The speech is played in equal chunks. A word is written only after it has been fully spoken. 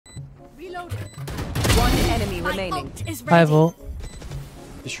One enemy remaining. I have ult.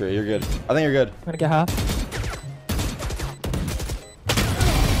 You sure? You're good. I think you're good. I'm gonna get half.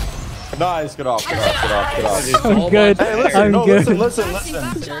 Nice. Get off. Get off. Get off. Get off. I'm good. Hey, listen. I'm No, good. listen.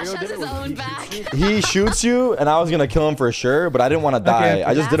 Josh has his own back. He shoots you, and I was gonna kill him for sure, but I didn't want to die. Okay.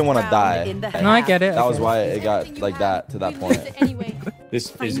 I just didn't want to die. No, I get it. That was why it got like that to that point.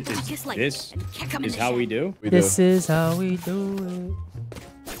 This is how we do. This is how we do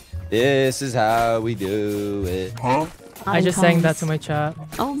This is how we do it. it. I just sang that to my chat.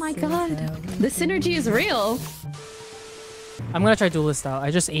 Oh my god. The synergy is real. I'm gonna try duelist out.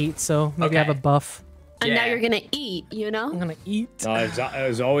 I just ate, so maybe I have a buff. And now you're gonna eat, you know? I'm gonna eat.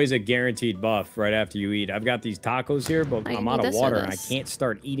 There's always a guaranteed buff right after you eat. I've got these tacos here, but I'm out of water and I can't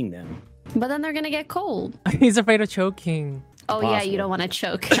start eating them. But then they're gonna get cold. He's afraid of choking. Oh yeah, you don't want to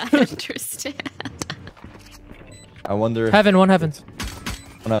choke. I understand. I wonder. Heaven, one heaven.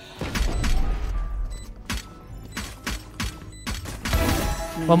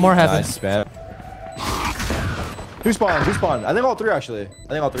 One more heaven. Nice, man. Who spawned? Who spawned? I think all three actually. I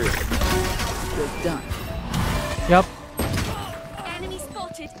think all three. You're done. Yep. Enemy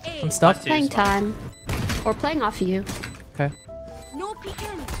spotted. I'm stuck. Playing time. Or playing off of you. Okay. No peeking.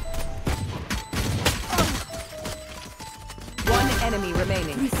 One enemy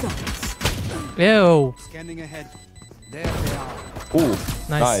remaining. Ew. Scanning ahead. There they are. Ooh,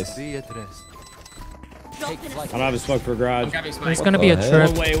 Nice. Be at rest. I don't have a smoke for garage. There's gonna be a trip.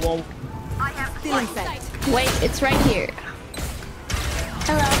 One way, one. Still in sight. Wait, it's right here.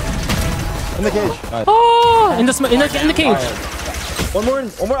 Hello. in the cage. Nice. Oh, in the cage. Right. One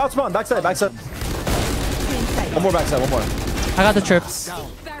more out spawn. Backside. One more backside. One more. I got the trips.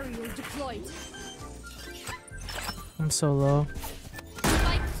 Barrier deployed. I'm so low.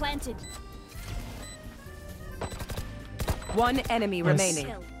 Spike planted. One enemy Nice.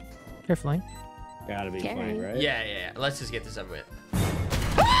 remaining. You're flying. Gotta be Carry. fine, right? Yeah. Let's just get this over with.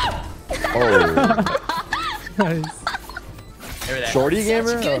 Oh. Nice. Over there. Shorty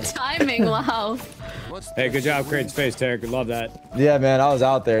gamer? Good timing, wow. Hey, good job creating space, Tarik. Love that. Yeah, man. I was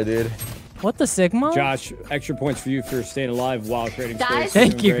out there, dude. What the Sigma? Josh, extra points for you for staying alive while creating Guys? space.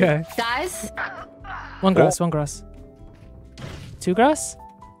 Thank you, Doing great. guys. Guys, One grass, one grass. Two grass?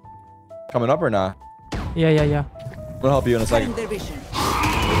 Coming up or not? Yeah. We'll help you in a second.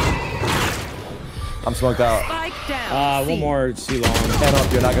 I'm smoked out. Spike down. One more C-long. Can't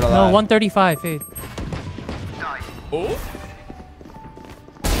help you. Not gonna No, lie. 135. Hey. Oh.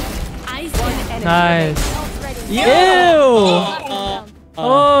 One enemy Nice. remaining. Ew.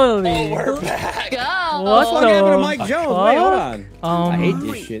 Holy. We're back. go. What What happened to the Mike Jones? Wait, hold on. I hate Um,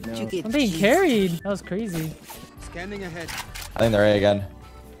 this shit now. I'm being carried. That was crazy. Scanning ahead. I think they're A again.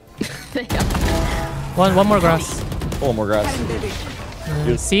 One more grass. Oh, more grass.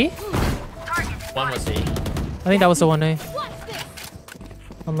 C? One was C. I think that was the 1A.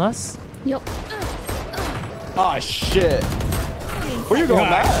 Unless. Yup. Oh shit. Where you going,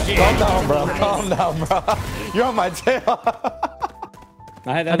 man? Calm down, bro. Calm down, bro. You're on my tail.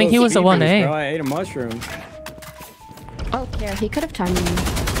 I think he was the 1A. Bro. I ate a mushroom. Oh, yeah, he could have timed me.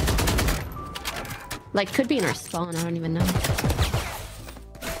 Like, could be in our spawn, I don't even know.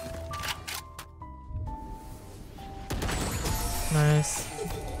 Nice.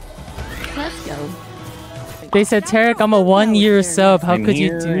 Let's go. They said, Tarik, I'm a 1-year sub. How I'm could you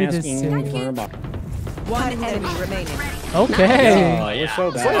here do this asking to me? for a buck. One enemy remaining. Okay. Oh, we're so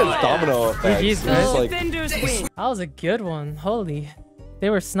It's like bad. a domino effect. GG's, It's guys. like, Defenders win. That was a good one. Holy. They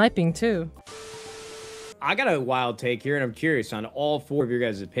were sniping too. I got a wild take here, and I'm curious on all four of your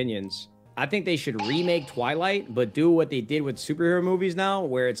guys' opinions. I think they should remake Twilight, but do what they did with superhero movies now,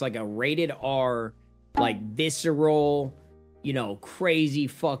 where it's like a rated R, like visceral, you know, crazy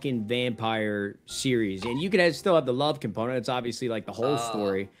fucking vampire series. And you could still have the love component. It's obviously like the whole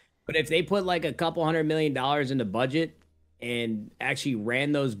story. But if they put like a couple $100 million in the budget and actually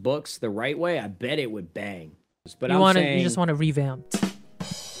ran those books the right way, I bet it would bang. But You just want to revamp.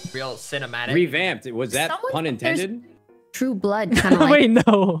 Real cinematic. revamped. Was that Someone- pun intended? True Blood, kind of like. Wait,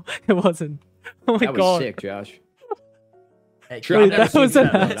 no, it wasn't. Oh my That was god. sick, Josh. Hey, True, Wait, I've never that seen was True an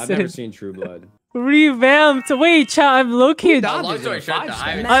Blood. I've never accident. seen True Blood. Revamped. Wait, chat, I'm low-key. long story short, though, I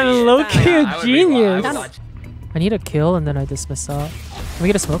haven't I'm seen it. low-key Yeah, a I would genius. rewatch- I would watch- I need a kill and then I dismiss out. Can we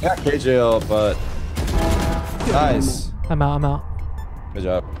get a smoke? got KJ, but nice. I'm out. Good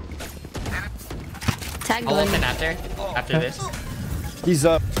job. Tag I'll one. open after this. He's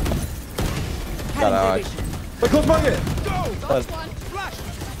up. Got out. Wait, close bucket.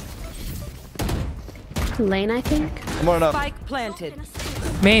 Lane, I think. Come on up. Spike planted.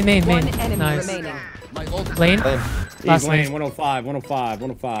 Main. One enemy Nice. Remaining. Lane. Lane. Last He's lane. lane 105, 105,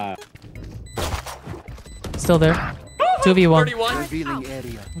 105. Still there. 2v1. 31. Revealing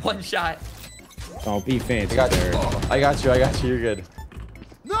area. One shot. Don't be fancy. I got there. you. I got you. I got you. You're good.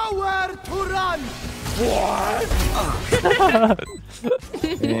 Nowhere to run.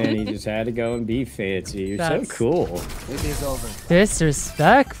 Man, he just had to go and be fancy. You're That's- so cool. It is over.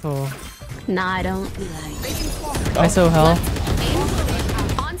 Disrespectful. Nah, I don't. I so hell.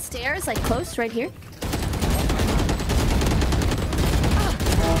 On stairs, like close right here.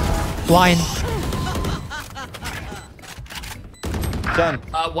 Blind. 10.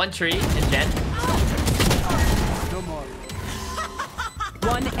 One tree and Jen. No more.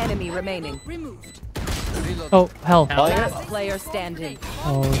 One enemy remaining. Oh, hell. Last player standing.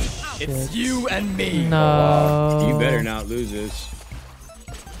 Oh, shit. It's you and me. No. You better not lose this.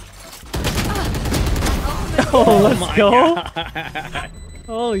 Oh, let's go.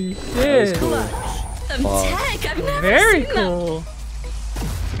 Holy shit. Tech, I've never Very seen cool.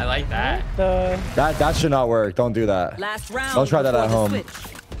 I like that. That should not work. Don't do that. Last round. Don't try that before at the home. switch.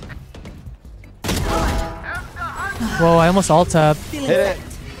 Whoa, I almost alt tab. Hit it.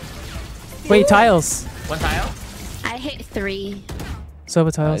 Wait, tiles. One tile. I hit 3.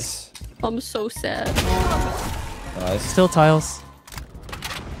 Soba tiles. Nice. I'm so sad. Nice. Still tiles.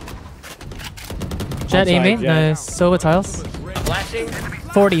 Jet Outside, aiming. Jet. Nice. Soba tiles. Flashing.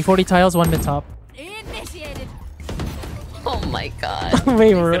 40 tiles, 1 mid top. Oh my god.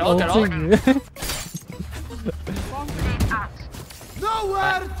 Wait, we're Good ult, good ult. ulting.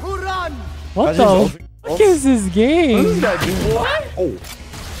 Nowhere to run. What That's the just fuck is this game? What? Oh.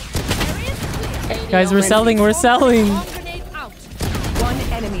 Guys, we're selling, we're selling. One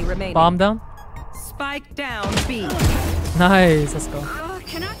enemy remaining. Bomb down. Spike down B. Nice, let's go.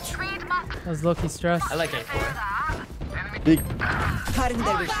 That was low-key stress. I like A4. Big.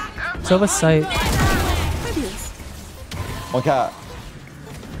 Soba sight. One cat.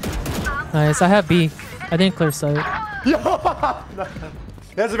 Nice, I have B. I didn't clear sight.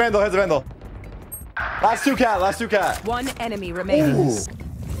 Here's a vandal. Here's a vandal. Last two cat. Last two cat. One enemy remaining. Ooh.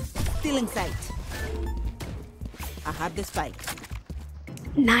 Still in sight. I have the spike.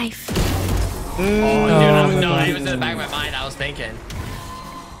 Knife. Oh, dude, I was, my no, God. it was in the back of my mind. I was thinking.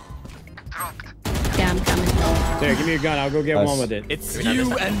 Yeah, I'm coming. There, give me your gun. I'll go get Nice. one with it. It's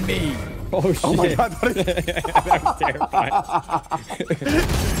you and me. Oh shit! Oh my god. That was terrifying.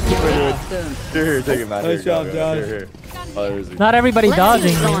 Here, here, take it, man. Nice job, Here, Josh. here. Oh, there's a- Not everybody Let's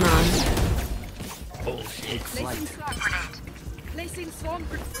see dodging. what's going on.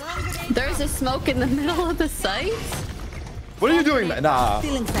 There's a smoke in the middle of the site. What are you doing, man? Nah.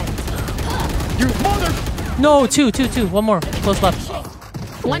 Still in sight. You mother. No, two. One more. Close left.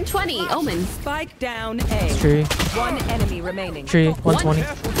 120, Omen. Spike down A. Tree. One enemy remaining. Tree. 120.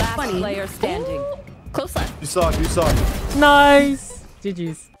 Last player standing. Close left. You suck. You suck. Nice.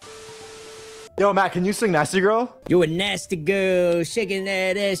 GG's. Yo, Matt, can you sing Nasty Girl? You a nasty girl, shaking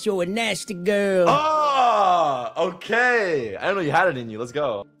that ass. You a nasty girl. Oh, okay. I didn't know you had it in you. Let's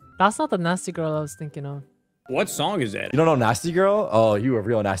go. That's not the nasty girl I was thinking of. What song is that? You don't know Nasty Girl? Oh, you a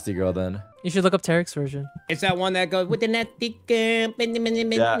real Nasty Girl then. You should look up Tarik's version. It's that one that goes with the nasty girl.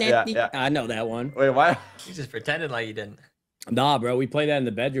 Yeah. I know that one. Wait, why? You just pretended like you didn't. Nah, bro, we play that in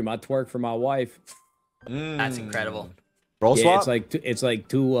the bedroom. I twerk for my wife. That's incredible. Roll Yeah, swap? it's like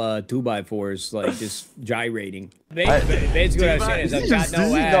two 2x4s, like just gyrating. Basically, what I'm saying is I've got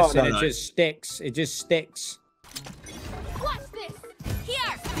no ass and it just sticks. It just sticks. Watch this.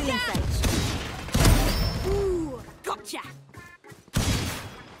 Here. Still in sight. Ooh, gotcha.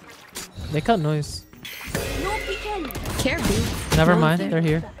 They cut noise. No peeking. Care B. Never No, mind. there. They're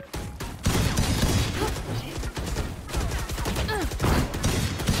here.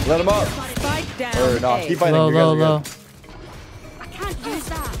 Let him up. Spike down Or no, A. keep fighting. Low, You guys low, are good. low. I can't use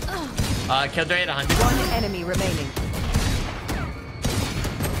that. Killjoy at 100. One enemy remaining.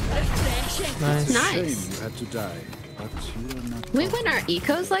 Nice. Nice. You had to die, but you're not. We win our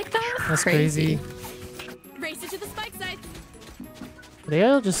ecos like that? That's crazy. Race it to the spike site. They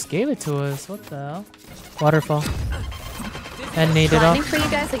all just gave it to us. What the hell? Waterfall. And naded Blinding off. for you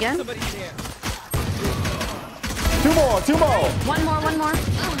guys again. Two more. One more.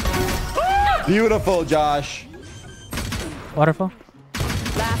 Beautiful, Josh. Waterfall.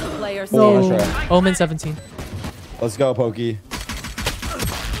 Last player Oh, standing. nice try. Omen 17. Let's go, Pokey.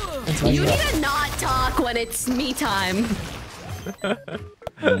 You need to not talk when it's me time. A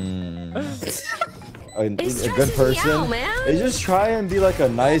It good stresses me person. out, man. They just try and be like a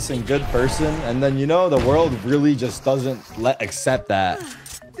nice and good person, and then the world really just doesn't accept that.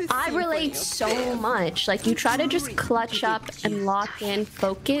 I relate so much. Like, you try to just clutch up and lock in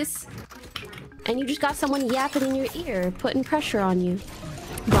focus, and you just got someone yapping in your ear, putting pressure on you.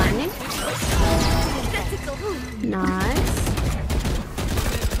 Blinding? Nice.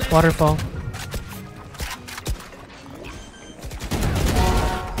 Waterfall.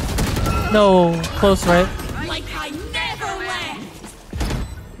 No, close right. Like I never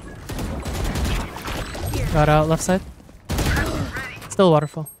left. Got out left side. Still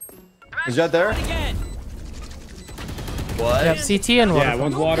waterfall. Is Jet there? What? Yep, CT and Yeah, waterfall.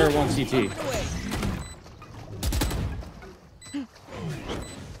 one's water, one's CT.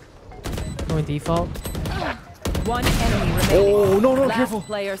 Going default. One enemy remaining. Oh, no, Last careful.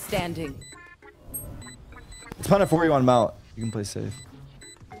 player standing. It's kind of for you on mount. You can play safe.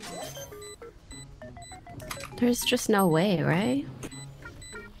 There's just no way, right?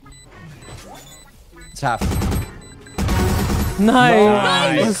 It's half.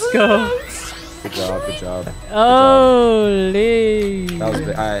 Nice. Let's go. Good job, good job. Holy. That was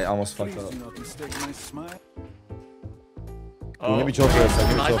big. I almost fucked up. Oh. Maybe chill for a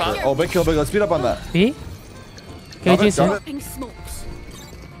second. Nice Chill for pop. Oh, big kill, big. Let's speed up on that. B? Drop it, KG's drop here. it. Dropping smokes.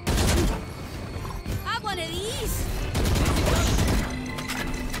 Have one of these.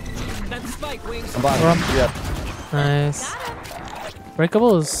 I'm blind. We're up. Yeah. Nice.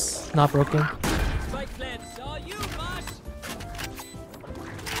 Breakable is not broken.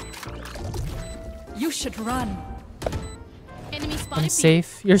 You should run. Enemy I'm spotted.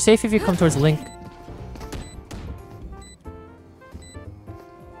 safe. You're safe if you come towards Link.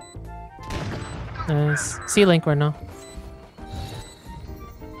 Nice. See Link right now.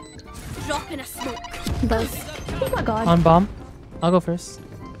 Dropping a smoke. Both. Oh my god. On bomb. I'll go first.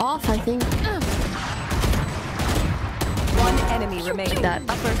 Off, I think. One enemy remaining. That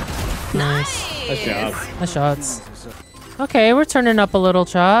upper. Nice. Nice job. Nice shots. Okay, we're turning up a little,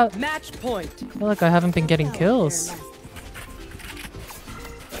 chat. Match point. I feel like I haven't been getting kills.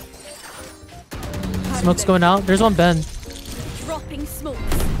 Smoke's going out. There's one Ben. Dropping smokes.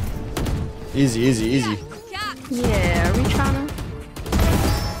 Easy, easy, easy. Yeah, are we trying to?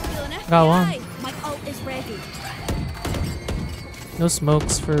 Got one. My ult is ready. No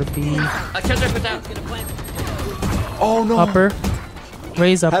smokes for B. Killjoy put down. Oh, no. Upper.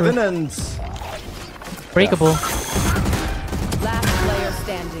 Raise upper. Heaven and... Breakable. Last player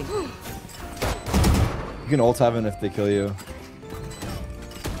standing. You can ult Heaven if they kill you.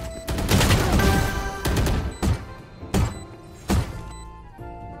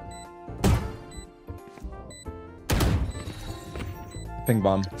 Ping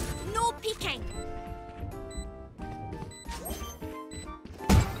bomb. No peeking.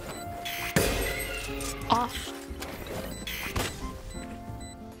 Off.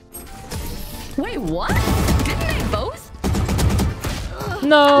 Wait, what? Didn't they both?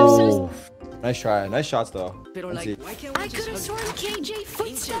 No. Nice try. Nice shots, though. Let's see. I could have sworn KJ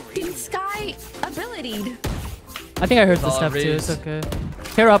footstepped in sky abilitied. I think I heard the Solid step too. reads. It's okay.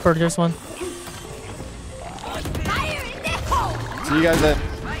 Here upper. There's one. Fire in the hole. See you guys then.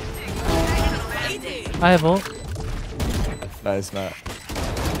 I have ult. Nice, Matt.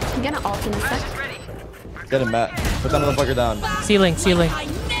 I'm gonna ult in a sec. Get him, Matt. Put that motherfucker down. C Link. C Link.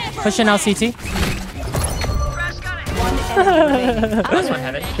 Pushing out CT. One enemy remaining. Last one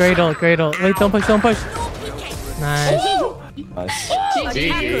heaven. Great ult. Great ult. Wait, don't push. Don't push. Nice. Nice.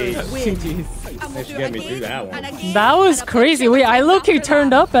 GG. Thanks for getting me through that one. That was crazy. Wait, I low-key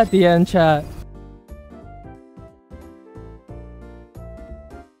turned up at the end, chat.